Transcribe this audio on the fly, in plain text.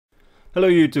Hello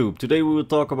YouTube, today we will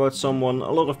talk about someone a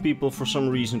lot of people for some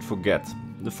reason forget.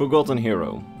 The Forgotten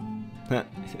Hero.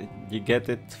 You get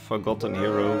it? Forgotten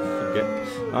Hero?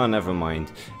 Forget? Ah, never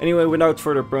mind. Anyway, without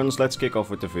further puns, let's kick off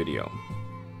with the video.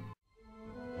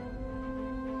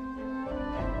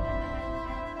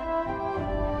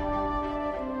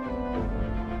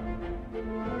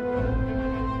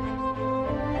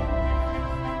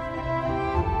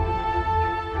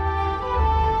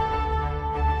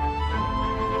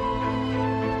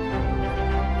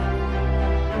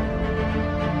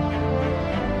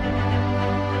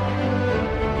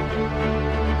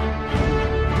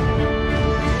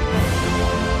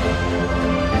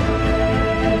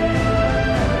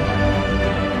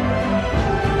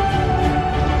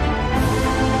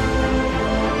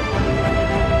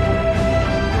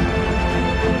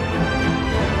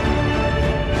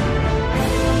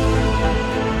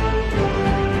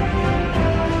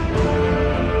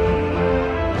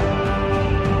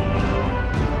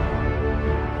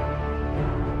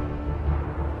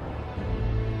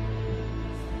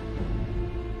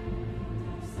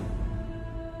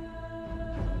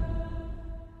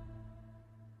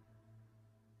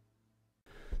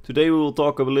 Today we will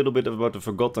talk a little bit about the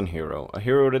Forgotten Hero, a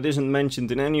hero that isn't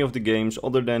mentioned in any of the games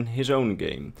other than his own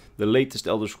game, the latest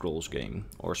Elder Scrolls game,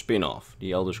 or spin-off,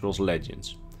 the Elder Scrolls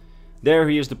Legends. There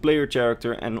he is the player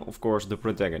character and of course the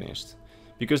protagonist.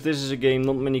 Because this is a game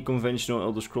not many conventional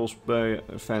Elder Scrolls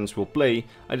fans will play,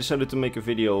 I decided to make a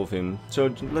video of him,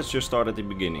 so let's just start at the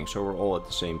beginning so we're all at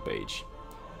the same page.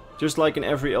 Just like in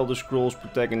every Elder Scrolls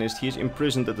protagonist, he is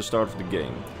imprisoned at the start of the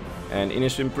game. And in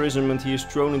his imprisonment he is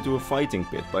thrown into a fighting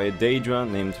pit by a Daedra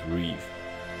named Reeve.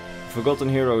 The Forgotten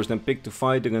Hero is then picked to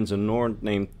fight against a Nord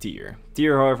named Tyr.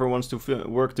 Tyr, however, wants to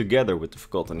work together with the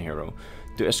Forgotten Hero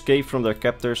to escape from their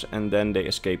captors, and then they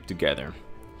escape together.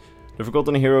 The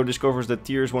Forgotten Hero discovers that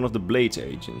Tyr is one of the Blades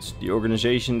agents, the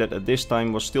organization that at this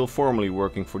time was still formally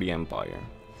working for the Empire.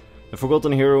 The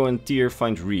Forgotten Hero and Tyr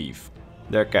find Reeve,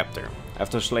 their captor.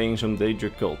 After slaying some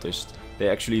Daedra cultists, they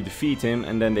actually defeat him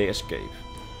and then they escape.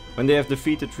 When they have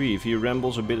defeated Reeve, he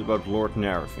rambles a bit about Lord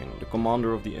Narafin, the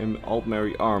commander of the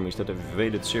Altmeri armies that have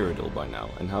invaded Cyrodiil by now,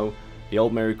 and how the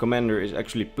Altmeri commander is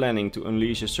actually planning to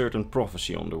unleash a certain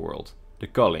prophecy on the world, the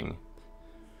Culling.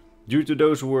 Due to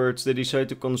those words, they decide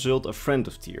to consult a friend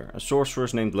of Tyr, a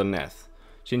sorceress named Lanneth,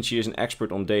 since she is an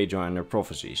expert on Daedra and her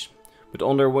prophecies. But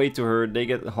on their way to her, they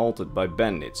get halted by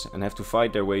bandits and have to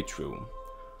fight their way through.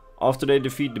 After they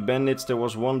defeat the bandits, there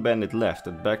was one bandit left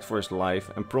that begged for his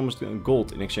life and promised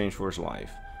gold in exchange for his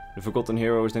life. The Forgotten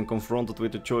Hero is then confronted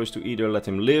with the choice to either let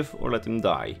him live or let him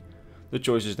die. The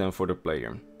choice is then for the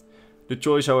player. The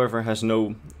choice, however, has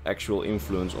no actual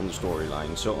influence on the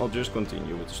storyline, so I'll just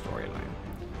continue with the storyline.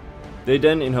 They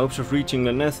then, in hopes of reaching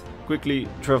Lanneth, quickly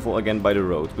travel again by the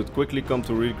road, but quickly come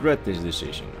to regret this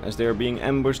decision, as they are being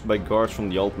ambushed by guards from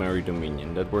the Altmeri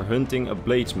Dominion that were hunting a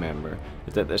Blades member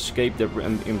that had escaped their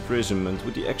imprisonment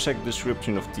with the exact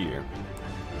description of Tyr.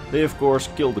 They of course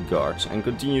kill the guards and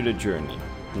continue their journey,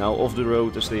 now off the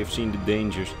road as they have seen the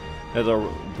dangers that are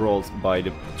brought by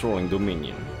the patrolling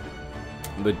Dominion.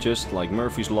 But just like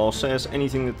Murphy's Law says,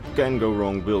 anything that can go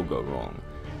wrong will go wrong,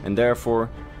 and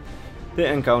therefore they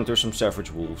encounter some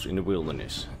savage wolves in the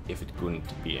wilderness, if it couldn't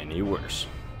be any worse.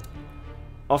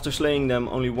 After slaying them,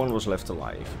 only one was left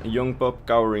alive, a young pup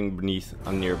cowering beneath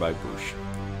a nearby bush.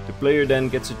 The player then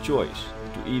gets a choice,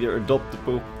 to either adopt the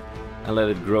pup and let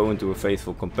it grow into a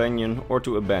faithful companion, or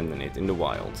to abandon it in the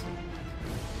wild.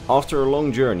 After a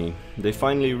long journey, they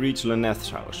finally reach Lanneth's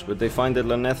house, but they find that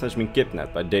Lanneth has been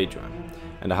kidnapped by Daedra,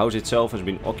 and the house itself has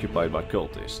been occupied by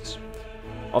cultists.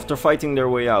 After fighting their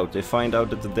way out, they find out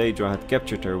that the Daedra had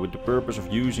captured her with the purpose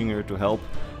of using her to help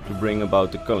to bring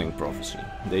about the Culling prophecy.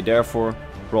 They therefore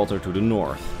brought her to the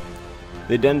north.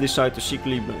 They then decide to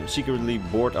secretly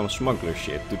board a smuggler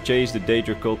ship to chase the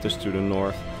Daedra cultists to the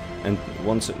north, and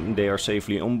once they are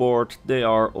safely on board, they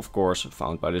are of course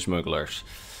found by the smugglers,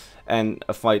 and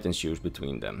a fight ensues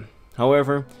between them.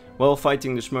 However, while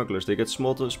fighting the smugglers, they get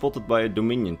spotted by a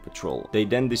Dominion patrol. They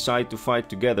then decide to fight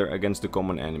together against the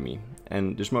common enemy,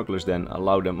 and the smugglers then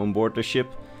allow them on board the ship,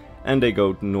 and they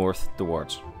go north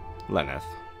towards Lanneth.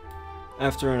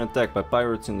 After an attack by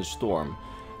pirates in the storm,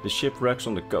 the ship wrecks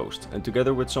on the coast, and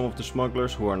together with some of the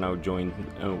smugglers who are now joined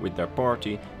with their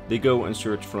party, they go and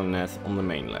search for Lanneth on the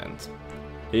mainland.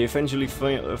 They eventually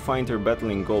find her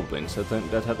battling goblins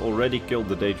that had already killed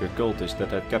the Daedra cultists that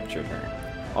had captured her.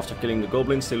 After killing the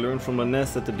goblins, they learn from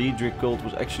Lanneth that the Daedric cult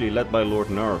was actually led by Lord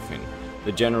Narafin,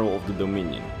 the general of the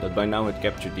Dominion, that by now had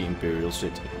captured the Imperial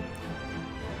city.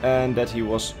 And that he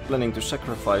was planning to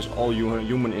sacrifice all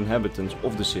human inhabitants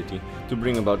of the city to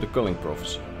bring about the Culling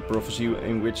prophecy, a prophecy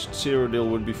in which Cyrodiil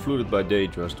would be flooded by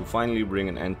Daedras to finally bring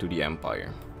an end to the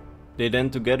Empire. They then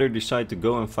together decide to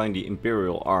go and find the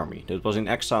Imperial army that was in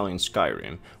exile in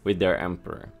Skyrim with their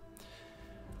Emperor.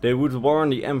 They would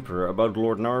warn the Emperor about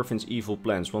Lord Narfin's evil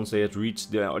plans once they had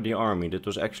reached the army that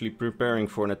was actually preparing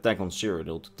for an attack on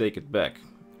Cyrodiil to take it back.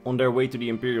 On their way to the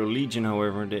Imperial Legion,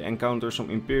 however, they encounter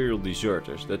some Imperial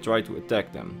deserters that try to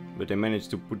attack them, but they manage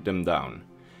to put them down.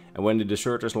 And when the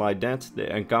deserters lie dead, they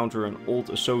encounter an old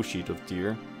associate of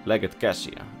Tyr, Legate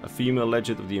Cassia, a female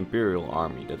legate of the Imperial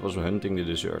army that was hunting the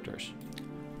deserters.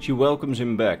 She welcomes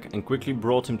him back and quickly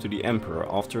brought him to the Emperor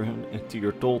after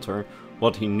Tyr told her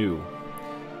what he knew.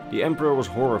 The Emperor was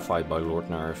horrified by Lord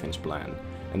Narfin's plan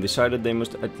and decided they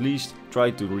must at least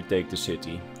try to retake the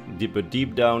city. But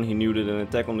deep down he knew that an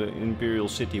attack on the Imperial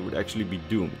city would actually be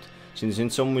doomed, since in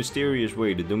some mysterious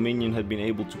way the Dominion had been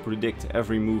able to predict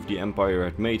every move the Empire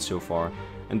had made so far,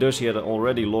 and thus he had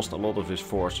already lost a lot of his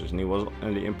forces and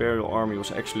the Imperial army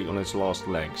was actually on its last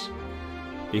legs.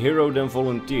 The hero then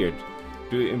volunteered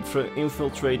to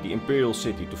infiltrate the Imperial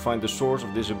city to find the source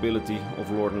of this ability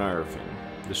of Lord Narfin.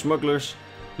 The smugglers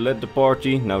led the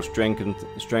party, now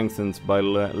strengthened by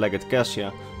Legate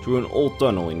Cassia, through an old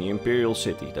tunnel in the Imperial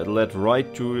city that led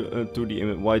right through to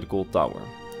the White Gold Tower.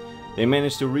 They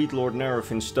managed to read Lord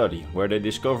Narfin's study, where they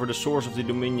discover the source of the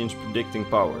Dominion's predicting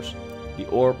powers, the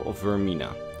Orb of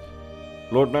Vermina.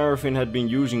 Lord Narfin had been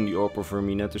using the Orb of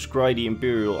Vermina to scry the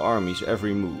Imperial army's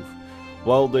every move.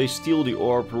 While they steal the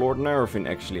orb, Lord Narfin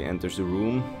actually enters the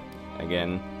room.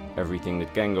 Again, everything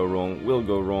that can go wrong will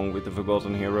go wrong with the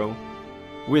Forgotten Hero.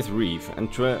 With Reeve,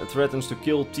 and threatens to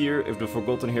kill Tyr if the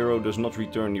Forgotten Hero does not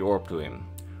return the orb to him.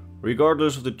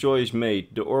 Regardless of the choice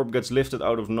made, the orb gets lifted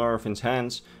out of Narfin's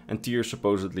hands and Tyr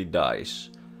supposedly dies.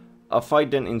 A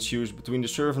fight then ensues between the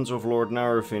servants of Lord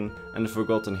Narfin and the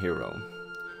Forgotten Hero.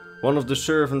 One of the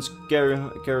servants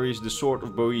carries the Sword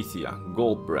of Boethia,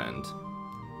 Goldbrand.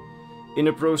 In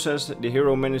the process, the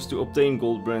hero managed to obtain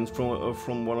Goldbrand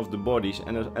from one of the bodies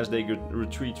and as they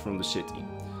retreat from the city.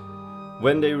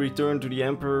 When they return to the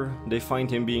Emperor, they find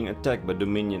him being attacked by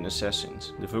Dominion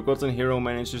assassins. The Forgotten Hero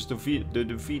manages to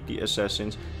defeat the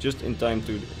assassins just in time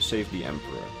to save the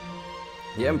Emperor.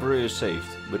 The Emperor is saved,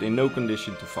 but in no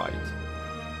condition to fight.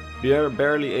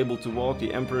 Barely able to walk,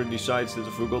 the Emperor decides that the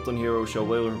Forgotten Hero shall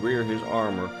wear his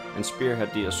armor and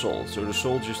spearhead the assault, so the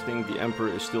soldiers think the Emperor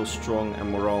is still strong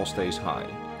and morale stays high.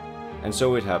 And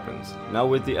so it happened. Now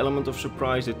with the element of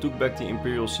surprise, they took back the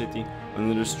Imperial city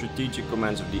under the strategic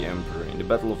commands of the Emperor in the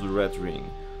Battle of the Red Ring,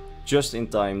 just in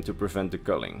time to prevent the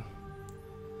culling.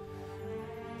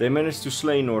 They managed to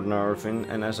slay Lord Narfin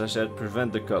and, as I said,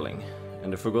 prevent the culling.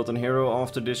 And the Forgotten Hero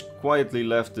after this quietly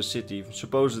left the city,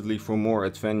 supposedly for more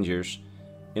adventures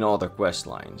in other quest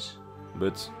lines.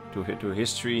 But to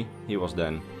history, he was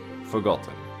then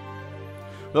forgotten.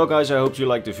 Well guys, I hope you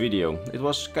liked the video. It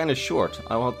was kinda short.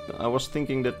 I was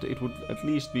thinking that it would at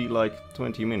least be like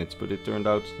 20 minutes, but it turned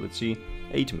out, let's see,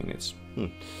 8 minutes.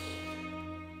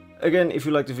 Again, if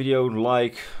you liked the video,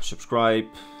 like, subscribe,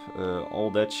 all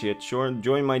that shit.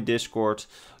 Join my Discord.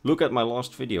 Look at my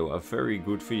last video, a very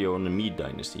good video on the Mead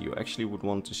Dynasty. You actually would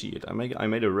want to see it. I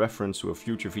made a reference to a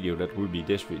future video that would be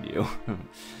this video.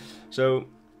 So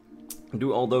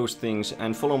do all those things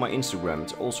and follow my Instagram.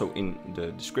 It's also in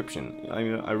the description.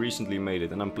 I recently made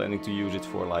it and I'm planning to use it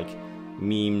for like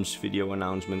memes, video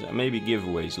announcements and maybe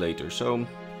giveaways later. So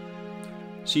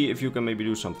see if you can maybe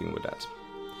do something with that.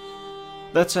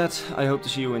 That said, I hope to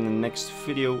see you in the next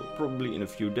video, probably in a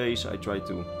few days. I try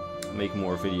to make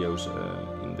more videos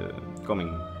in the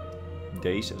coming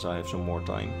days as I have some more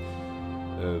time.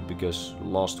 Because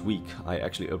last week I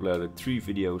actually uploaded 3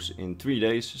 videos in 3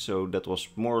 days, so that was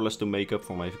more or less to make up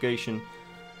for my vacation.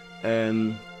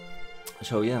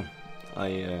 So yeah,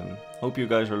 I hope you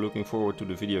guys are looking forward to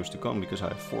the videos to come, because I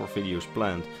have 4 videos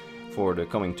planned for the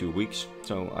coming 2 weeks.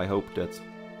 So I hope that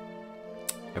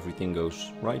everything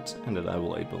goes right and that I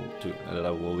will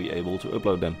be able to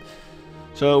upload them.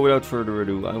 So without further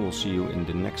ado, I will see you in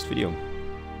the next video.